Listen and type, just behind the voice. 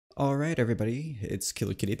Alright everybody, it's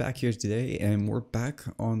Killer Kitty back here today, and we're back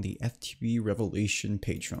on the FTB Revelation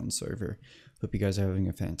Patron server. Hope you guys are having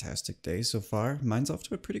a fantastic day so far. Mine's off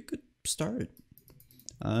to a pretty good start.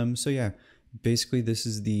 So yeah, basically this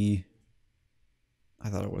is the... I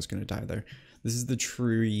thought I was going to die there. This is the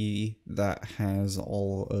tree that has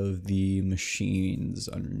all of the machines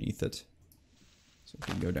underneath it. So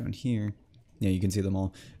if we go down here... Yeah, you can see them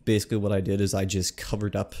all. Basically what I did is I just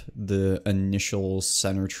covered up the initial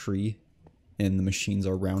center tree and the machines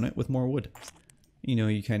around it with more wood. You know,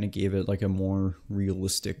 you kind of gave it like a more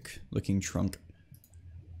realistic looking trunk.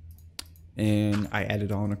 And I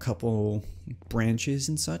added on a couple branches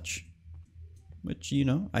and such, which, you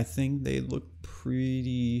know, I think they look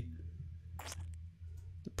pretty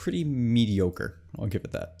mediocre. I'll give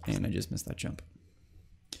it that. And I just missed that jump.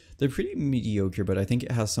 They're pretty mediocre, but I think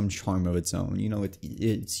it has some charm of its own. You know,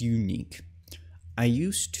 it's unique. I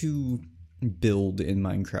used to build in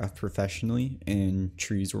Minecraft professionally, and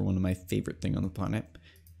trees were one of my favorite things on the planet.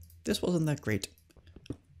 This wasn't that great.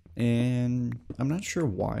 And I'm not sure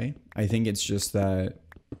why. I think it's just that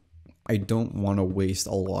I don't want to waste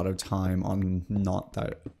a lot of time on not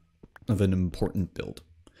that of an important build.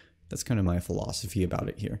 That's kind of my philosophy about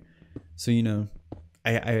it here. So, you know,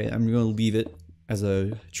 I'm going to leave it as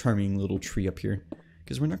a charming little tree up here,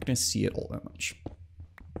 because we're not going to see it all that much.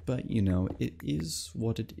 But, you know, it is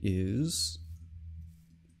what it is.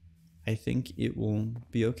 I think it will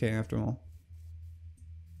be okay after all.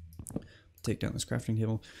 Take down this crafting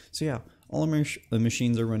table. So yeah, all of the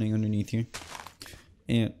machines are running underneath here.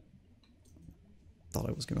 And... thought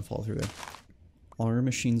I was going to fall through there. All our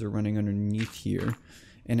machines are running underneath here.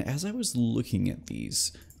 And as I was looking at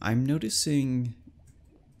these, I'm noticing...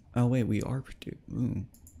 Oh wait, we are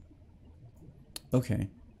okay.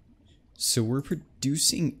 So we're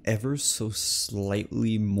producing ever so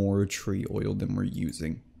slightly more tree oil than we're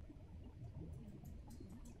using.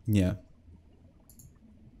 Yeah.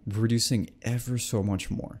 We're producing ever so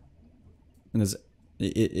much more. And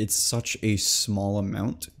it's such a small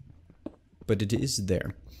amount, but it is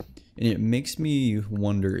there. And it makes me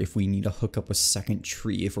wonder if we need to hook up a second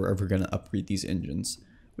tree if we're ever going to upgrade these engines.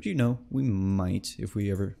 But you know, we might if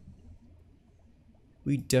we ever...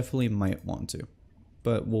 We definitely might want to,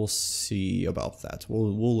 but we'll see about that.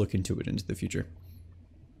 We'll look into it into the future.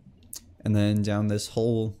 And then down this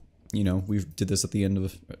hole, you know, we did this at the end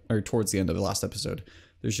of, or towards the end of the last episode.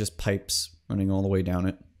 There's just pipes running all the way down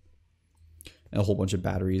it, and a whole bunch of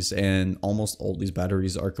batteries, and almost all these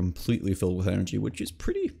batteries are completely filled with energy, which is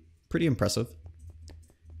pretty impressive.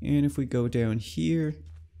 And if we go down here,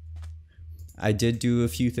 I did do a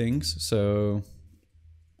few things, so...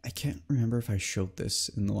 I can't remember if I showed this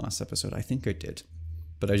in the last episode. I think I did.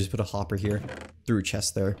 But I just put a hopper here, threw a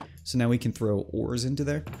chest there. So now we can throw ores into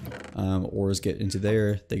there. Ores get into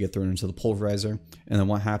there, they get thrown into the pulverizer. And then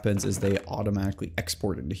what happens is they automatically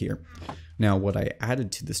export into here. Now what I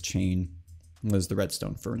added to this chain was the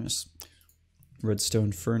redstone furnace.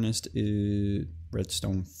 Redstone furnace is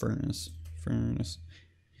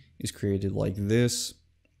created like this.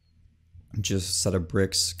 Just a set of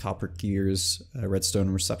bricks, copper gears,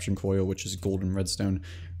 redstone reception coil, which is golden redstone,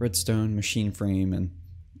 machine frame, and,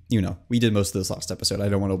 you know, we did most of this last episode. I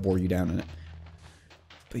don't want to bore you down in it.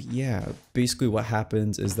 But yeah, basically what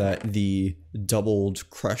happens is that the doubled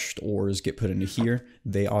crushed ores get put into here.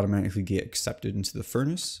 They automatically get accepted into the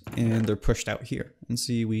furnace, and they're pushed out here. And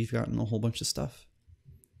see, we've gotten a whole bunch of stuff.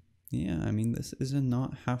 Yeah, I mean, this is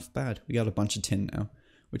not half bad. We got a bunch of tin now,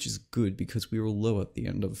 which is good because we were low at the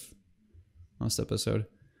end of last episode.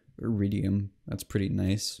 Iridium, that's pretty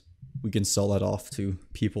nice. We can sell that off to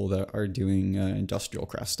people that are doing industrial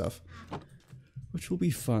craft stuff, which will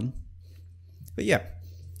be fun. But yeah,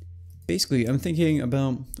 basically I'm thinking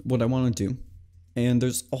about what I want to do, and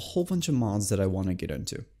there's a whole bunch of mods that I want to get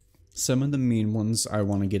into. Some of the main ones I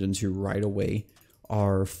want to get into right away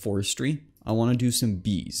are forestry. I want to do some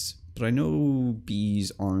bees, but I know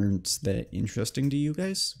bees aren't that interesting to you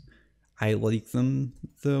guys. I like them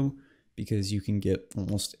though, because you can get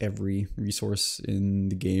almost every resource in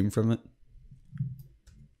the game from it,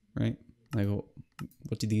 right? Like,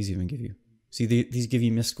 what do these even give you? See, these give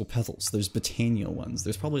you mystical petals. There's botania ones.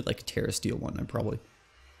 There's probably like a terrasteel one.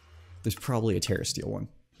 There's probably a terrasteel one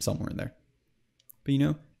somewhere in there. But you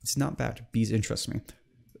know, it's not bad. Bees interest me.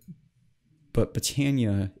 But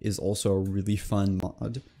botania is also a really fun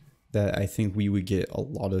mod that I think we would get a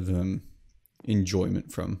lot of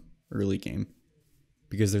enjoyment from early game,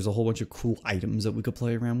 because there's a whole bunch of cool items that we could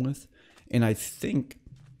play around with. And I think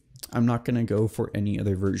I'm not going to go for any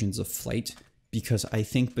other versions of Flight, because I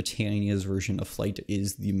think Botania's version of Flight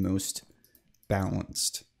is the most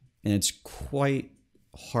balanced. And it's quite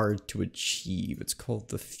hard to achieve. It's called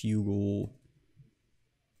the Fugal.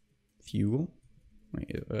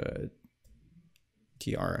 Wait,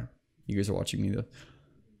 TR. You guys are watching me though.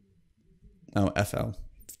 Oh, FL.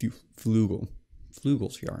 Flugel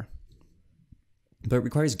TR. But it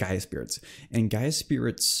requires Gaia Spirits, and Gaia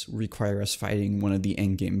Spirits require us fighting one of the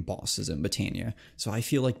endgame bosses in Botania, so I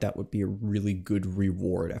feel like that would be a really good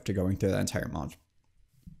reward after going through that entire mod.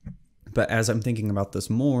 But as I'm thinking about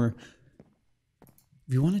this more,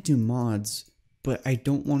 we want to do mods, but I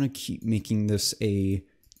don't want to keep making this a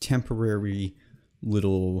temporary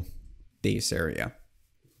little base area.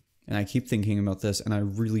 And I keep thinking about this, and I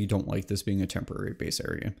really don't like this being a temporary base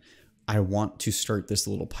area. I want to start this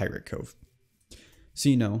little pirate cove. So,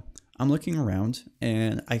 you know, I'm looking around,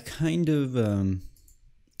 and I kind of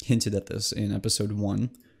hinted at this in episode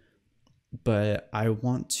 1, but I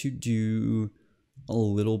want to do a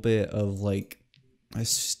little bit of like a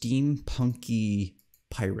steampunky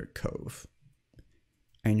pirate cove.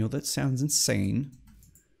 I know that sounds insane,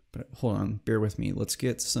 but hold on, bear with me. Let's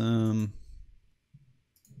get some...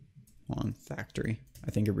 Hold on, factory.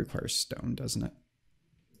 I think it requires stone, doesn't it?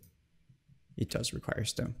 It does require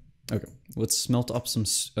stone. Okay, let's smelt up some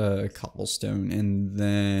cobblestone, and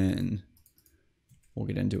then we'll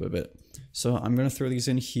get into it a bit. So I'm going to throw these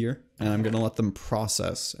in here, and I'm going to let them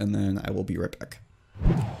process, and then I will be right back.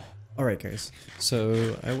 Alright guys,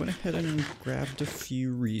 so I went ahead and grabbed a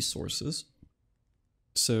few resources.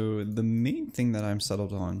 So the main thing that I'm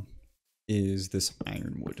settled on is this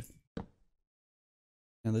ironwood.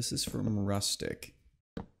 Now this is from Rustic,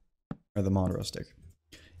 or the mod Rustic.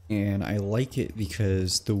 And I like it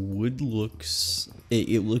because the wood looks,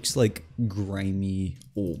 it looks like grimy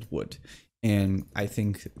old wood. And I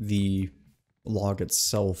think the log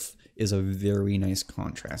itself is a very nice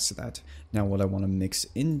contrast to that. Now what I want to mix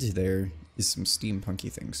into there is some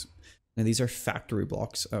steampunky things. Now these are factory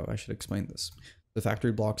blocks. Oh, I should explain this. The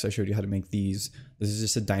factory blocks, I showed you how to make these. This is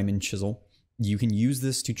just a diamond chisel. You can use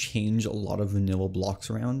this to change a lot of vanilla blocks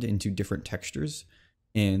around into different textures.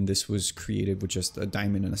 And this was created with just a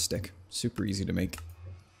diamond and a stick. Super easy to make.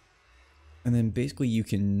 And then basically you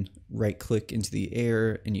can right click into the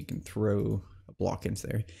air and you can throw a block into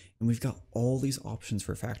there. And we've got all these options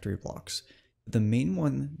for factory blocks. The main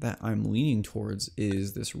one that I'm leaning towards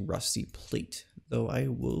is this rusty plate, though I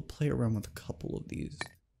will play around with a couple of these.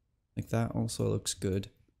 Like that also looks good.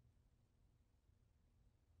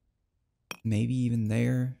 Maybe even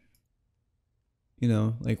there. You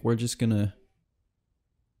know, like we're just gonna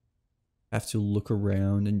have to look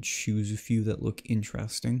around and choose a few that look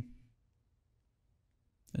interesting.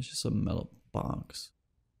 That's just a metal box.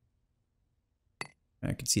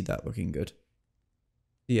 I could see that looking good.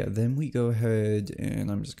 Yeah, then we go ahead and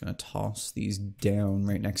I'm just gonna toss these down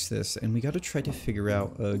right next to this, and we gotta try to figure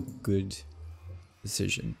out a good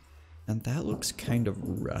decision. And that looks kind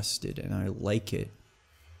of rusted and I like it,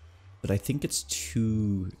 but I think it's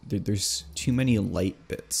there's too many light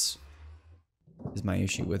bits is my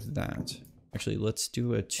issue with that. Actually, let's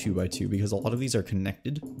do a 2x2 because a lot of these are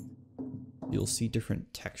connected. You'll see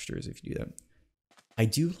different textures if you do that. I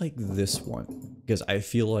do like this one because I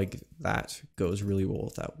feel like that goes really well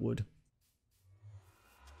with that wood.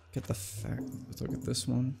 Let's look at this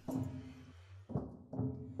one.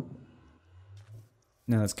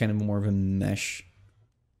 Now it's kind of more of a mesh.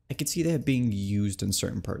 I could see that being used in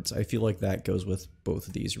certain parts. I feel like that goes with both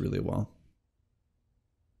of these really well.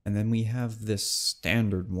 And then we have this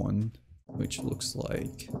standard one, which looks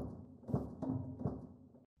like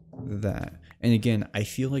that. And again, I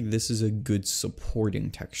feel like this is a good supporting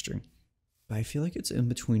texture. But I feel like it's in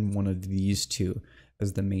between one of these two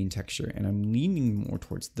as the main texture. And I'm leaning more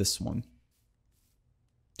towards this one.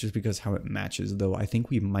 Just because how it matches, though I think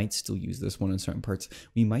we might still use this one in certain parts.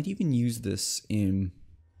 We might even use this in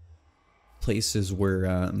places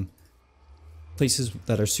where, places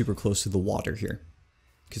that are super close to the water here.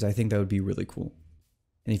 Because I think that would be really cool.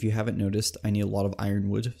 And if you haven't noticed, I need a lot of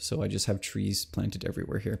ironwood, so I just have trees planted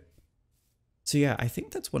everywhere here. So yeah, I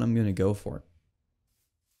think that's what I'm going to go for.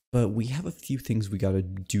 But we have a few things we got to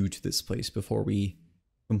do to this place before we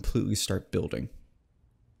completely start building.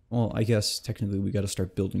 Well, I guess technically we got to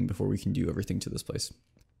start building before we can do everything to this place.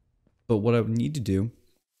 But what I would need to do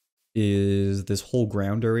is this whole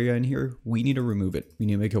ground area in here, we need to remove it. We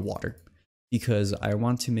need to make it water. Because I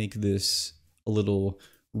want to make this a little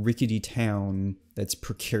rickety town that's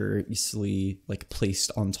precariously like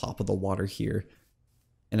placed on top of the water here.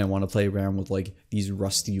 And I want to play around with like these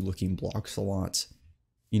rusty looking blocks a lot.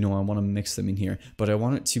 You know, I want to mix them in here. But I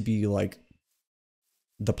want it to be like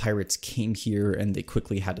the pirates came here and they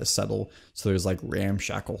quickly had to settle. So there's like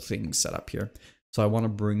ramshackle things set up here. So I want to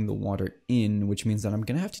bring the water in, which means that I'm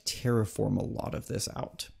going to have to terraform a lot of this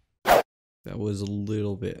out. That was a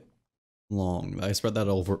little bit long. I spread that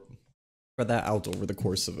out over the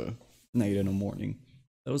course of a night and a morning.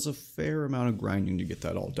 That was a fair amount of grinding to get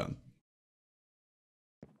that all done.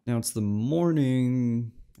 Now it's the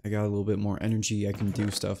morning. I got a little bit more energy. I can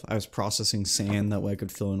do stuff. I was processing sand, that way I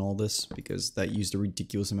could fill in all this because that used a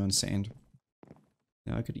ridiculous amount of sand.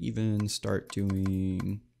 Now I could even start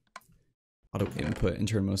doing auto input and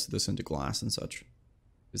turn most of this into glass and such,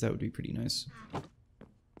 because that would be pretty nice.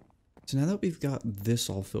 So now that we've got this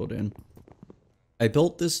all filled in, I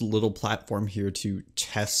built this little platform here to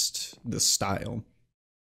test the style.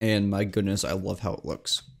 And my goodness, I love how it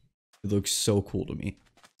looks. It looks so cool to me.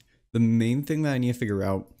 The main thing that I need to figure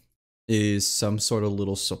out is some sort of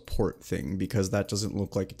little support thing, because that doesn't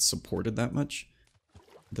look like it's supported that much.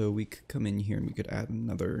 Though we could come in here and we could add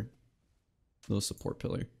another little support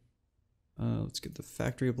pillar. Let's get the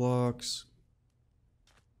factory blocks.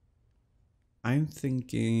 I'm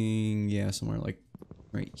thinking, yeah, somewhere like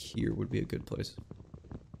right here would be a good place.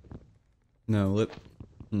 No,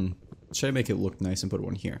 should I make it look nice and put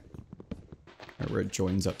one here? Right, where it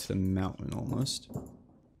joins up to the mountain almost.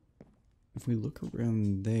 If we look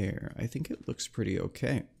around there, I think it looks pretty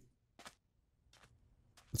okay.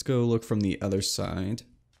 Let's go look from the other side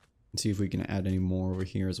and see if we can add any more over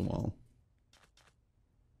here as well.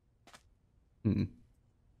 I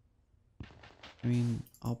mean,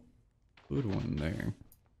 I'll put one there.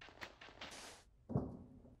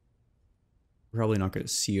 Probably not going to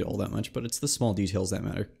see it all that much, but it's the small details that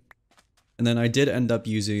matter. And then I did end up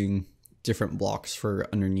using different blocks for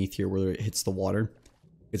underneath here where it hits the water,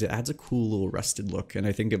 because it adds a cool little rusted look, and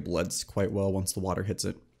I think it blends quite well once the water hits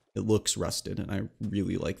it. It looks rusted, and I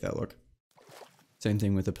really like that look. Same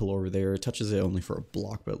thing with the pillar over there. It touches it only for a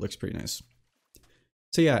block, but it looks pretty nice.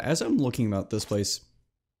 So yeah, as I'm looking about this place,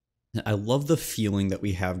 I love the feeling that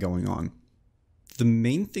we have going on. The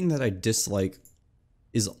main thing that I dislike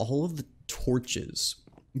is all of the torches,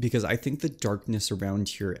 because I think the darkness around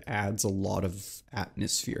here adds a lot of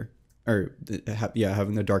atmosphere. Or, yeah,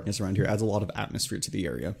 having the darkness around here adds a lot of atmosphere to the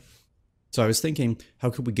area. So I was thinking, how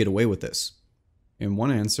could we get away with this? And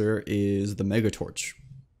one answer is the Megatorch.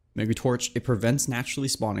 Megatorch, it prevents naturally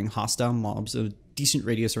spawning hostile mobs of a decent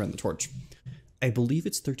radius around the torch. I believe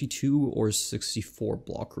it's 32 or 64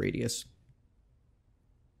 block radius.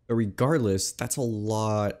 But regardless, that's a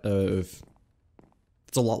lot less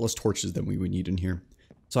torches than we would need in here.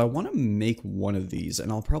 So I want to make one of these,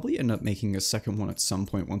 and I'll probably end up making a second one at some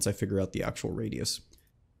point once I figure out the actual radius.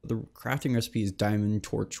 The crafting recipe is diamond,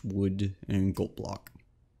 torch, wood, and gold block.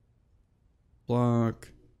 Block,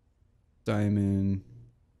 diamond,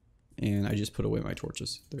 and I just put away my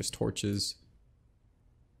torches. There's torches.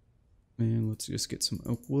 And let's just get some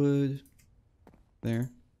oak wood there.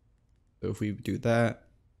 So if we do that,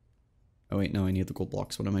 oh wait, no, I need the gold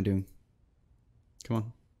blocks. What am I doing? Come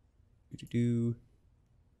on.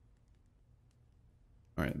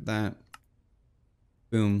 Alright, that.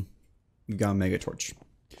 Boom. We got a mega torch.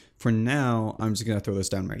 For now, I'm just going to throw this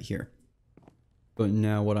down right here. But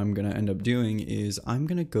now what I'm going to end up doing is I'm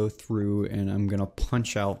going to go through and I'm going to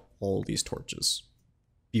punch out all these torches.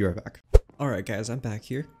 Be right back. Alright guys, I'm back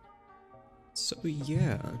here. So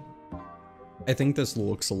yeah. I think this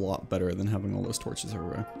looks a lot better than having all those torches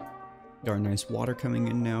everywhere. Got our nice water coming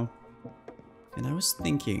in now. And I was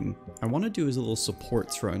thinking, I want to do as little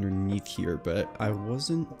supports for underneath here, but I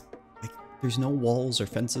wasn't, like, there's no walls or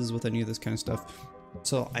fences with any of this kind of stuff.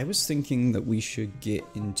 So I was thinking that we should get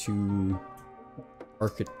into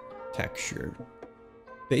architecture.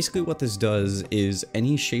 Basically what this does is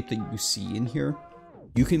any shape that you see in here,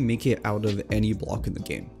 you can make it out of any block in the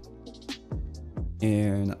game.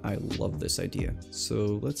 And I love this idea.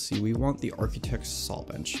 So let's see, we want the architect's saw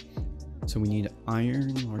bench. So we need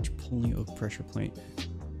iron, large pulley, oak pressure plate.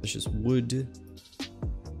 That's just wood.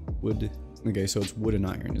 Wood. Okay, so it's wood and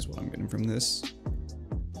iron is what I'm getting from this.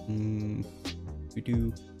 We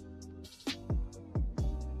do.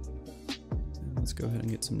 Let's go ahead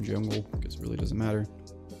and get some jungle, because it really doesn't matter.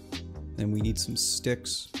 Then we need some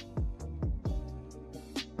sticks.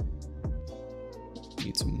 We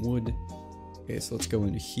need some wood. Okay, so let's go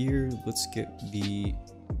into here. Let's get the...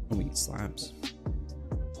 Oh, we need slabs.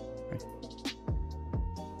 Okay.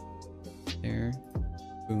 There.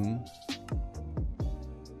 Boom.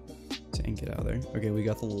 Tank it out of there. Okay, we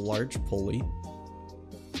got the large pulley.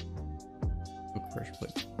 Oak pressure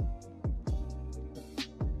plate.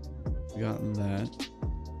 We got that.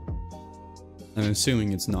 I'm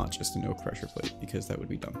assuming it's not just an oak pressure plate, because that would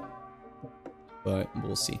be dumb. But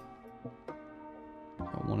we'll see.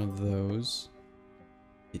 Got one of those.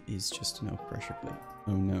 It is just enough pressure plate.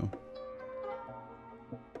 Oh no.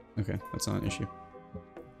 Okay, that's not an issue.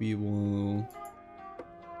 We will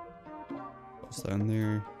toss that in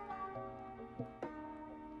there.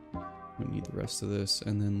 We need the rest of this,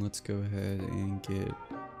 and then let's go ahead and get.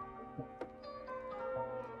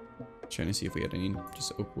 Trying to see if we had any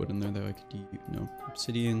just oak wood in there that I could use. No,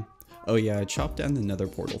 obsidian. Oh yeah, I chopped down the nether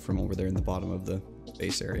portal from over there in the bottom of the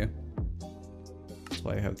base area. That's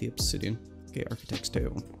why I have the obsidian. Okay, architect's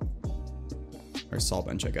table. Or saw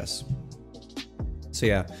bench, I guess. So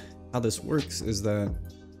yeah, how this works is that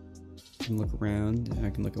I can look around, and I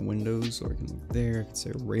can look at windows, or I can look there, I can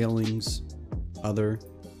say railings, other,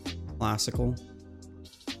 classical,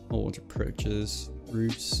 whole bunch of perches,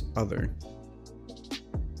 roofs, other.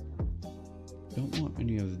 Don't want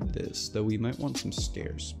any of this, though we might want some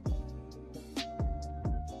stairs.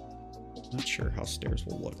 Not sure how stairs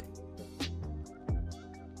will look.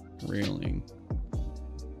 Railing.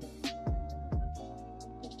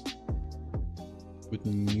 With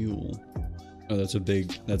mule. Oh, that's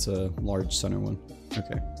a large center one.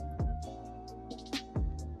 Okay.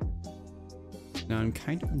 Now I'm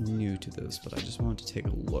kind of new to this, but I just wanted to take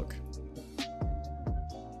a look.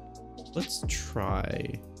 Let's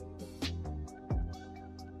try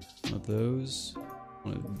one of those,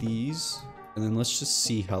 one of these, and then let's just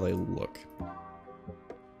see how they look.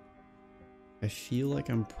 I feel like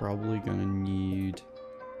I'm probably gonna need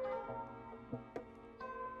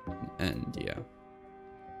an end, yeah.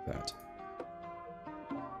 That.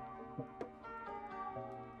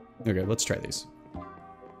 Okay, let's try these.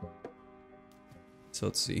 So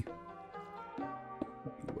let's see.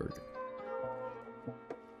 Work.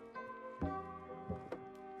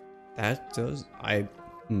 That does. I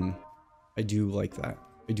do like that.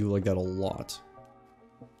 I do like that a lot.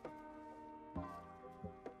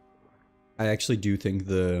 I actually do think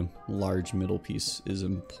the large middle piece is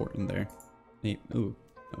important there. Hey, ooh,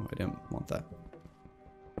 no, I didn't want that.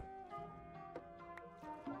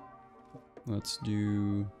 Let's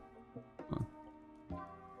do.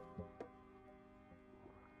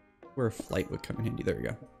 Where a flight would come in handy. There we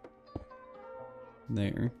go.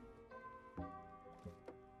 There.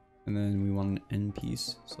 And then we want an end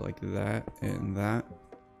piece. So like that and that.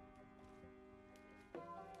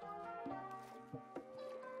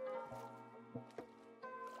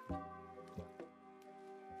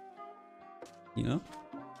 You know?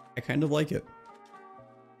 I kind of like it.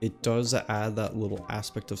 It does add that little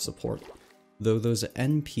aspect of support. Though those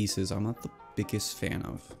end pieces I'm not the biggest fan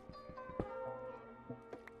of.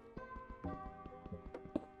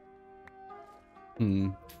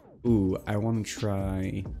 Ooh, I want to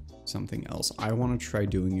try something else. I want to try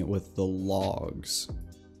doing it with the logs.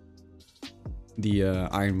 The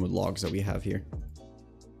ironwood logs that we have here.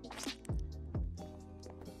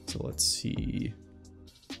 So let's see.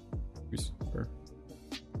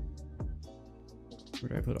 Where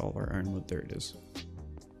did I put all of our ironwood? There it is.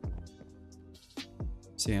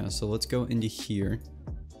 So yeah, so let's go into here.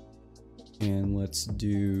 And let's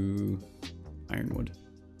do ironwood.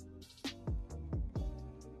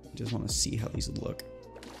 I just want to see how these look.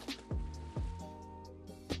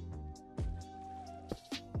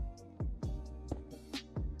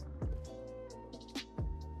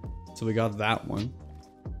 So we got that one.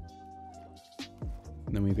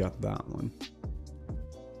 And then we've got that one.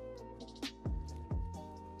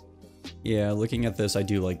 Yeah, looking at this, I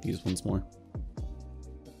do like these ones more.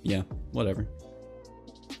 Yeah, whatever.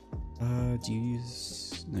 Do you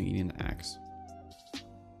use... No, you need an axe.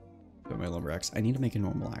 Got my lumber axe. I need to make a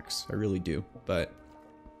normal axe. I really do, but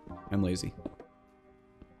I'm lazy.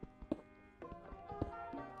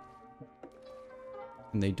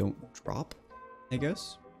 And they don't drop, I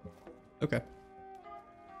guess? Okay.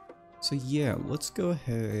 So yeah, let's go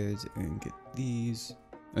ahead and get these.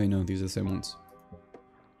 I know, these are the same ones.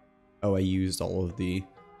 Oh, I used all of the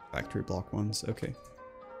factory block ones. Okay.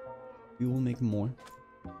 We will make more.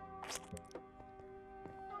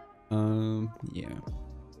 Yeah.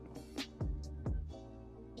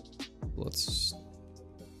 Let's...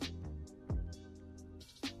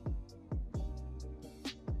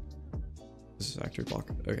 This is factory block.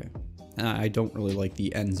 Okay. I don't really like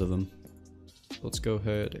the ends of them. Let's go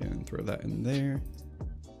ahead and throw that in there.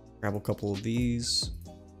 Grab a couple of these.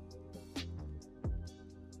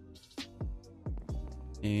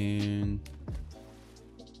 And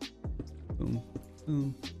boom,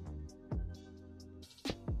 boom.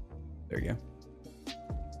 There you go.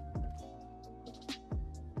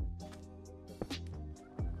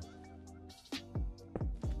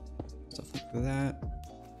 Stuff like that.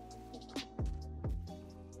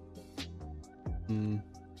 Boom,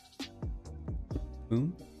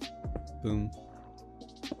 boom.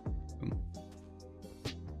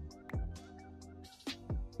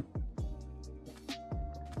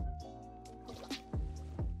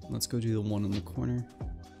 let's go do the one in the corner.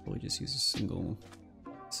 Probably just use a single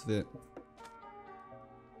slit.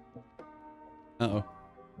 Uh-oh.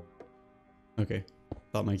 Okay.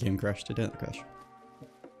 Thought my game crashed. It didn't crash.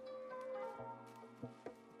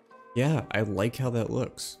 Yeah, I like how that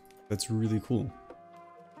looks. That's really cool.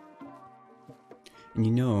 And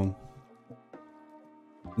you know...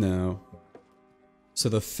 No. So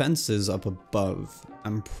the fences up above,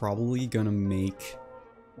 I'm probably gonna make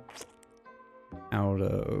out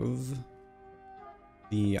of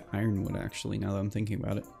the ironwood, actually, now that I'm thinking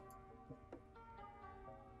about it.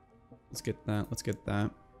 Let's get that, let's get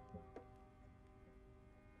that.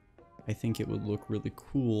 I think it would look really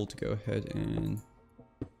cool to go ahead and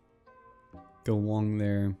go along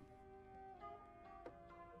there.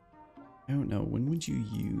 I don't know, when would you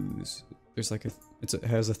use... There's like a... it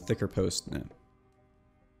has a thicker post in it.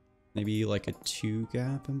 Maybe like a 2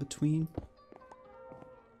 gap in between?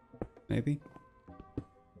 Maybe?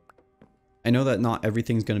 I know that not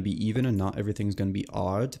everything's going to be even and not everything's going to be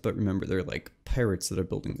odd, but remember, they're like pirates that are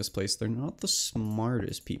building this place. They're not the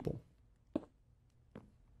smartest people.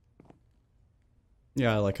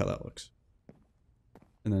 Yeah, I like how that looks.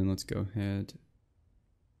 And then let's go ahead.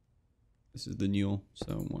 This is the Newell.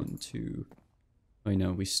 So 1, 2. Oh,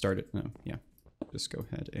 no, we started. No, yeah. Just go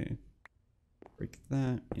ahead and break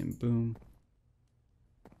that and boom.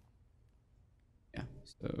 Yeah,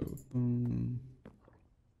 so boom.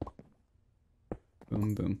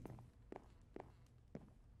 Boom, boom.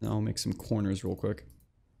 Now I'll make some corners real quick.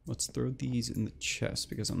 Let's throw these in the chest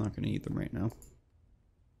because I'm not going to need them right now.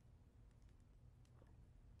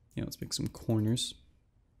 Yeah, let's make some corners.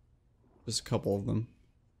 Just a couple of them.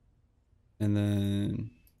 And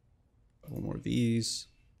then a couple more of these.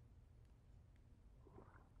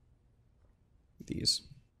 These.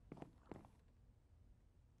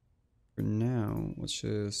 For now, let's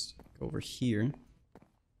just go over here.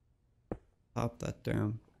 Pop that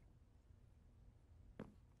down.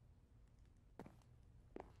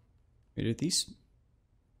 Wait, are these...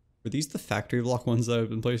 Were these the factory block ones that I've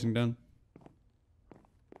been placing down?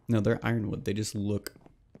 No, they're ironwood. They just look...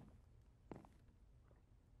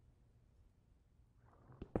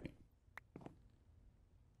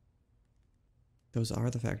 Those are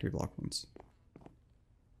the factory block ones.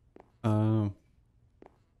 Oh.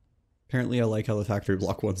 Apparently I like how the factory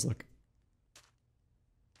block ones look.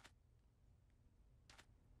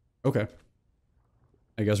 Okay.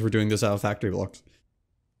 I guess we're doing this out of factory blocks.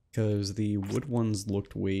 Because the wood ones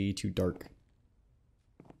looked way too dark.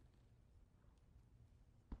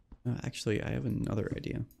 Actually, I have another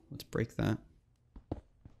idea. Let's break that.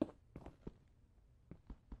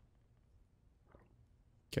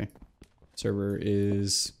 Okay. Server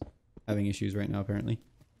is having issues right now, apparently.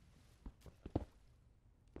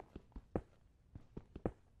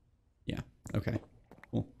 Yeah, okay.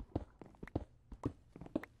 Cool.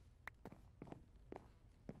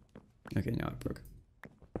 Okay, now it broke.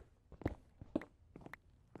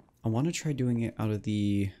 I want to try doing it out of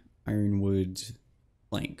the ironwood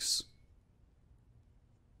planks.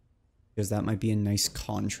 Because that might be a nice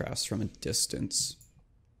contrast from a distance.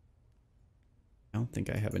 I don't think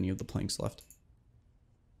I have any of the planks left.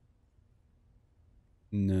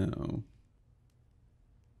 No.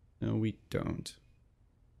 No, we don't.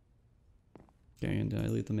 Okay, and did I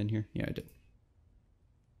leave them in here? Yeah, I did.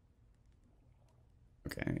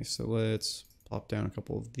 Okay, so let's plop down a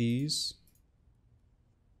couple of these.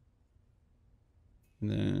 And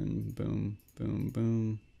then boom, boom,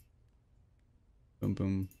 boom. Boom,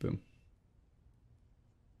 boom, boom.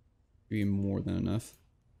 Maybe more than enough.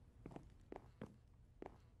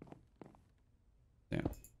 Yeah.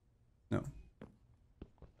 No.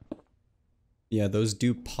 Yeah, those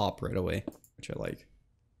do pop right away, which I like.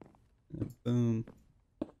 And then boom.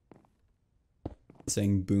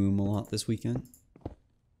 Saying boom a lot this weekend.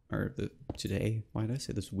 Or today. Why did I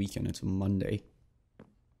say this weekend? It's Monday.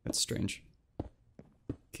 That's strange.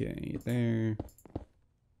 Okay, there.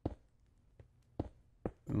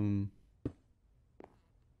 Boom.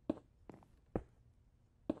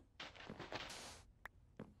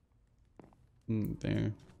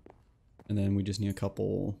 There. And then we just need a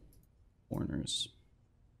couple corners.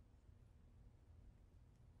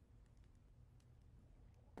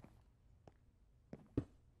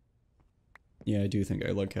 Yeah, I do think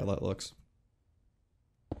I like how that looks.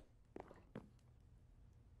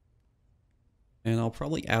 And I'll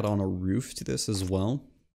probably add on a roof to this as well.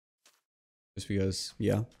 Just because,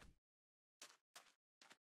 yeah.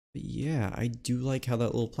 But yeah, I do like how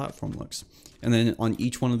that little platform looks. And then on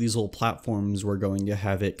each one of these little platforms, we're going to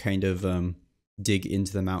have it kind of dig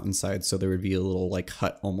into the mountainside. So there would be a little like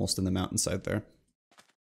hut almost in the mountainside there.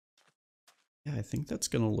 Yeah, I think that's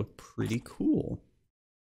gonna look pretty cool.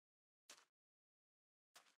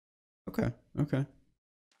 Okay, okay.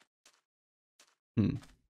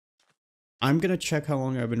 I'm gonna check how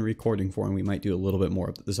long I've been recording for, and we might do a little bit more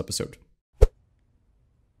of this episode.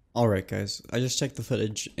 Alright guys, I just checked the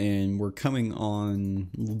footage, and we're coming on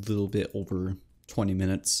a little bit over 20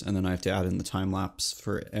 minutes, and then I have to add in the time lapse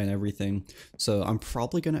for and everything. So I'm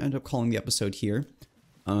probably gonna end up calling the episode here.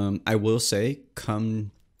 I will say,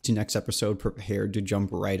 come to next episode prepared to jump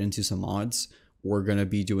right into some mods. We're gonna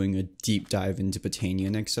be doing a deep dive into Botania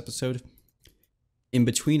next episode. In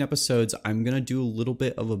between episodes, I'm going to do a little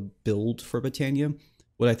bit of a build for Botania.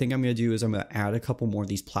 What I think I'm going to do is I'm going to add a couple more of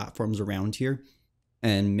these platforms around here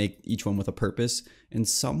and make each one with a purpose. And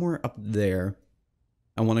somewhere up there,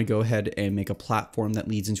 I want to go ahead and make a platform that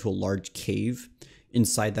leads into a large cave.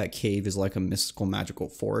 Inside that cave is like a mystical magical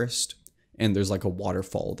forest. And there's like a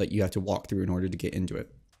waterfall that you have to walk through in order to get into it.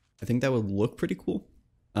 I think that would look pretty cool.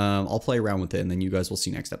 I'll play around with it, and then you guys will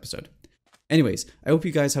see next episode. Anyways, I hope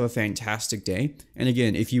you guys have a fantastic day. And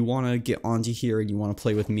again, if you want to get onto here and you want to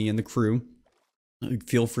play with me and the crew,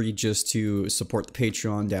 feel free just to support the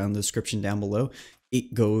Patreon down in the description down below.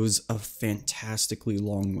 It goes a fantastically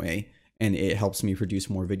long way, and it helps me produce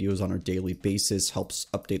more videos on a daily basis, helps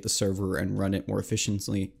update the server and run it more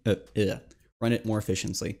efficiently.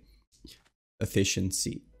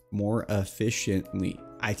 More efficiently.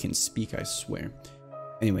 I can speak, I swear.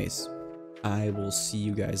 Anyways, I will see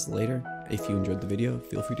you guys later. If you enjoyed the video,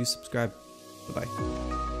 feel free to subscribe.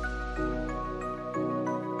 Bye-bye.